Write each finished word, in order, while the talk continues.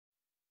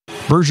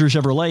Berger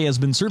Chevrolet has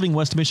been serving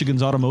West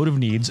Michigan's automotive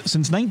needs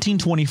since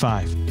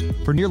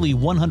 1925. For nearly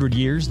 100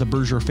 years, the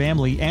Berger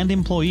family and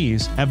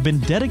employees have been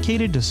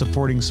dedicated to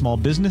supporting small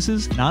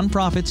businesses,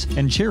 nonprofits,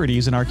 and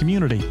charities in our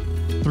community.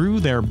 Through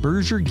their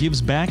Berger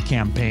Gives Back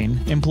campaign,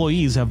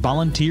 employees have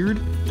volunteered,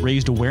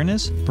 raised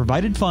awareness,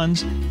 provided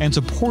funds, and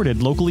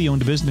supported locally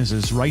owned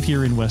businesses right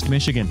here in West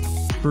Michigan.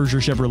 Berger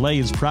Chevrolet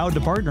is proud to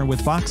partner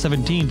with Fox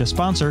 17 to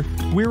sponsor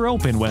We're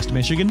Open West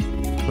Michigan.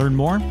 Learn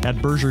more at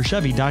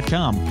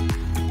bergerchevy.com.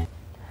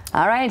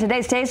 All right,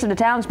 today's Taste of the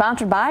Town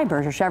sponsored by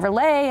Berger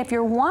Chevrolet. If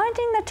you're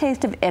wanting the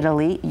taste of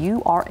Italy,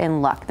 you are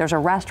in luck. There's a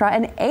restaurant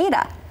in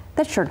Ada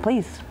that's sure to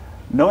please.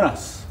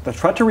 Nonna's, the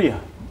Trattoria,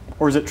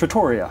 or is it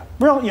Trattoria?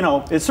 Well, you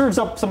know, it serves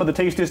up some of the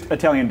tastiest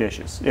Italian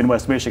dishes in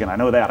West Michigan. I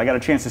know that. I got a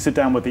chance to sit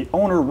down with the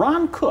owner,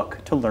 Ron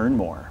Cook, to learn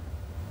more.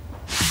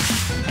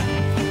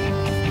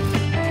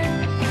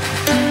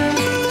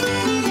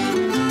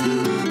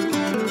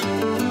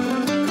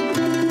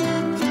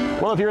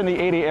 Well, if you're in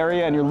the Ada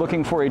area and you're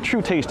looking for a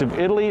true taste of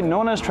Italy,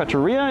 Nonna's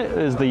Trattoria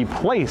is the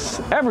place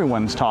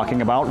everyone's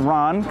talking about.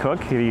 Ron Cook,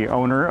 the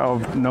owner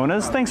of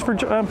Nonna's, thanks for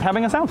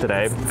having us out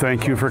today.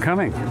 Thank you for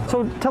coming.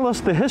 So tell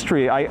us the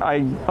history.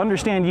 I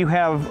understand you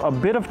have a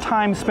bit of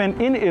time spent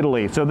in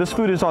Italy, so this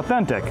food is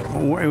authentic.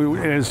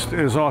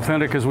 As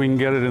authentic as we can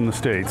get it in the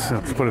States,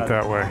 let's put it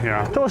that way,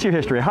 yeah. Tell us your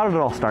history. How did it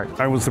all start?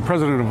 I was the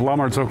president of La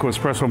Marzocco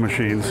Espresso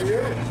Machines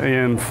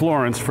in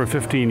Florence for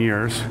 15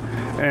 years.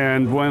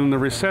 And when the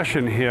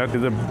recession hit,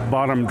 the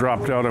bottom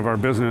dropped out of our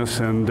business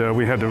and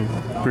we had to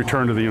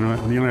return to the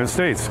United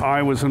States.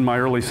 I was in my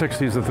early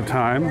 60s at the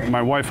time.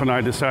 My wife and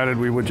I decided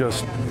we would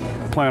just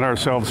plant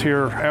ourselves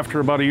here. After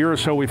about a year or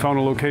so, we found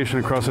a location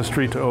across the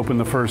street to open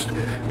the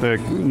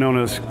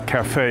Nonna's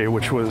Cafe,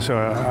 which was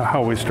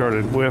how we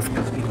started, with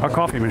a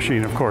coffee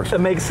machine, of course.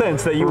 It makes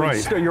sense that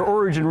Right. your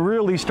origin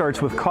really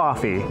starts with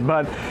coffee,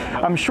 but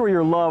I'm sure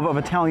your love of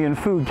Italian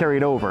food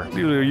carried over.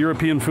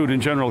 European food in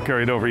general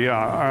carried over,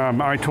 yeah.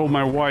 I told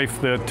my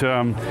wife that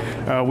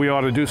we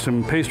ought to do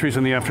some pastries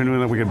in the afternoon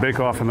that we could bake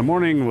off in the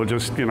morning. We'll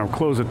just,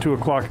 close at 2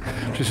 o'clock.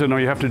 She said, no,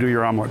 you have to do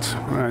your omelets.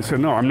 And I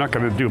said, no, I'm not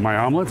going to do my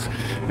omelets.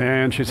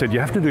 And she said, you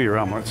have to do your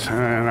omelets.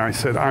 And I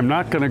said, I'm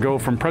not going to go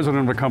from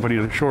president of a company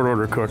to short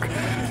order cook.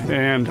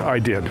 And I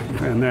did.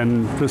 And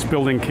then this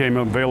building came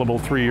available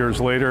 3 years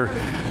later.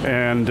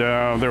 And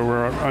there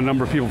were a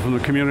number of people from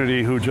the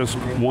community who just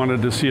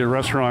wanted to see a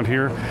restaurant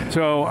here.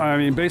 So, I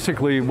mean,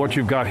 basically what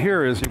you've got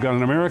here is you've got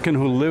an American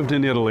who lived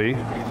in Italy,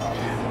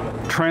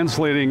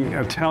 translating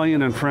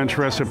Italian and French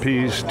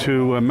recipes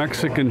to a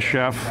Mexican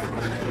chef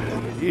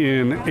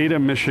in Ada,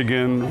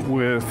 Michigan,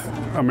 with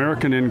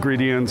American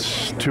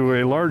ingredients to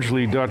a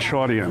largely Dutch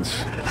audience.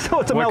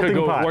 So it's a melting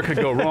pot. What could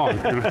go wrong?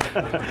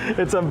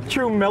 It's a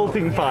true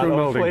melting pot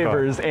of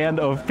flavors and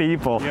of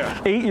people.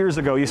 Yeah. 8 years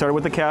ago, you started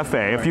with the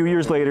cafe. A few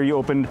years later, you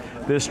opened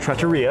this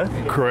Trattoria.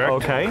 Correct.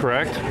 Okay.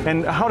 Correct.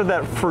 And how did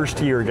that first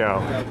year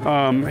go?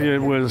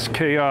 It was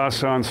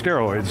chaos on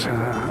steroids.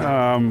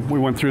 We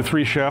went through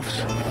 3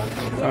 chefs.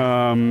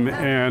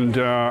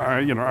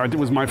 It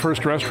was my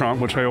first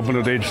restaurant, which I opened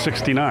at age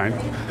 69.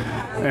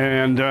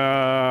 And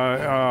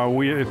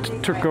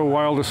it took a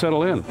while to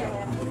settle in.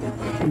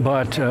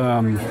 But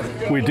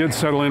we did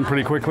settle in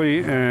pretty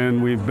quickly,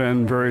 and we've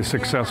been very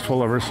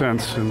successful ever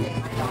since.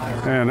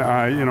 And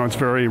it's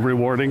very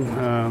rewarding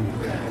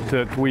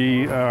that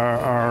we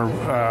are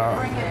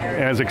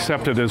as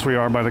accepted as we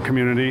are by the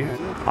community.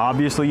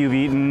 Obviously, you've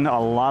eaten a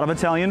lot of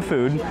Italian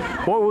food.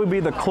 What would be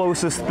the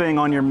closest thing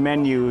on your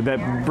menu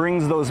that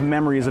brings those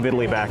memories of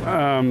Italy back?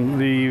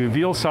 The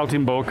veal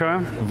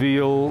saltimbocca,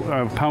 veal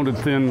pounded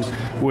thin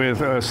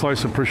with a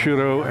slice of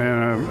prosciutto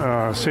and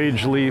a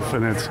sage leaf,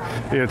 and it's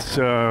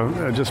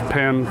just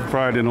pan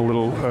fried in a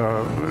little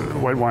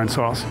white wine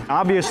sauce.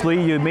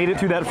 Obviously, you made it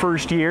through that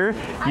first year.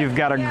 You've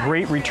got a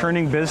great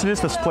returning business.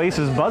 This place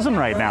is buzzing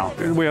right now.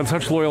 We had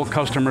such loyal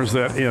customers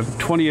that in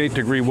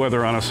 28-degree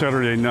weather on a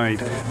Saturday night,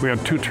 we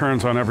had 2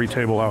 turns on every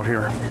table out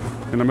here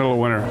in the middle of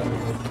winter.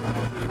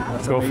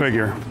 Go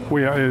figure.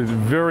 We have a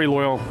very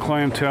loyal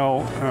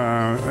clientele,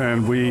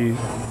 and we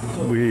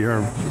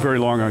are very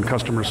long on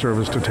customer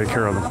service to take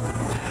care of them.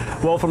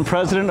 Well, from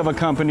president of a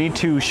company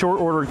to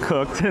short order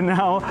cook to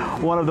now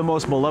one of the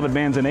most beloved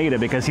bands in Ada,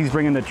 because he's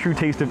bringing the true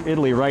taste of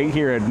Italy right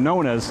here at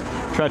Nonna's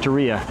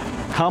Trattoria.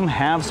 Come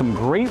have some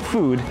great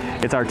food.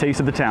 It's our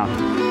taste of the town.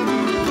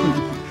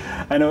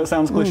 I know it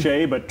sounds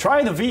cliche, but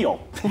try the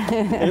veal.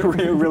 It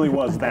really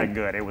was that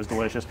good. It was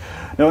delicious.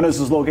 Nonna's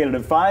is located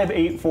at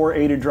 584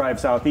 Ada Drive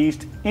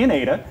Southeast in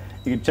Ada.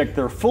 You can check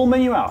their full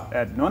menu out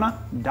at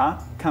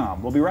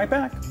nonna.com. We'll be right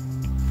back.